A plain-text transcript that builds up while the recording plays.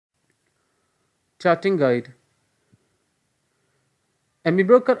Charting guide.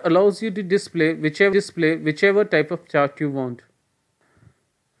 Amibroker allows you to display whichever type of chart you want.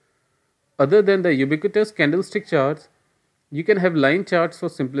 Other than the ubiquitous candlestick charts, you can have line charts for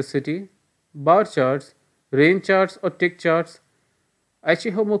simplicity, bar charts, range charts or tick charts,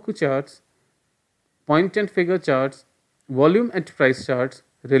 Ichimoku charts, point and figure charts, volume and price charts,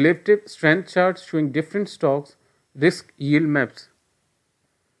 relative strength charts showing different stocks, risk yield maps.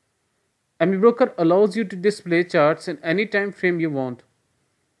 Amibroker allows you to display charts in any time frame you want.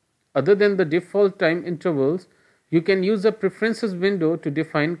 Other than the default time intervals, you can use the preferences window to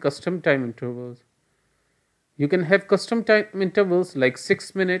define custom time intervals. You can have custom time intervals like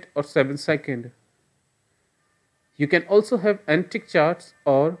 6-minute or 7-second. You can also have end-tick charts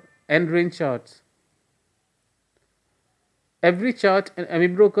or end-range charts. Every chart in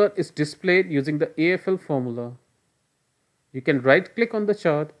Amibroker is displayed using the AFL formula. You can right-click on the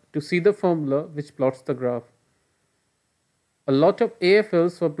chart to see the formula which plots the graph. A lot of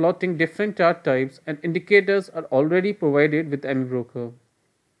AFLs for plotting different chart types and indicators are already provided with Amibroker.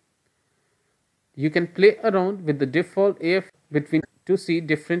 You can play around with the default AFL between to see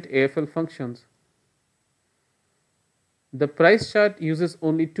different AFL functions. The price chart uses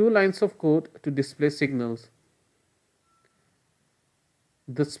only 2 lines of code to display signals.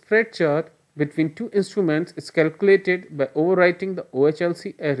 The spread chart between 2 instruments is calculated by overwriting the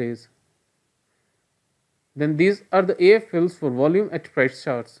OHLC arrays. Then these are the AFLs for volume at price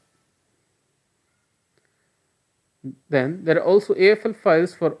charts. Then there are also AFL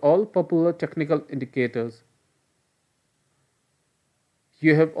files for all popular technical indicators.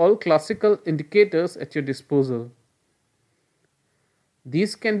 You have all classical indicators at your disposal.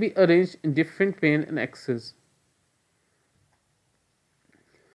 These can be arranged in different pane and axes.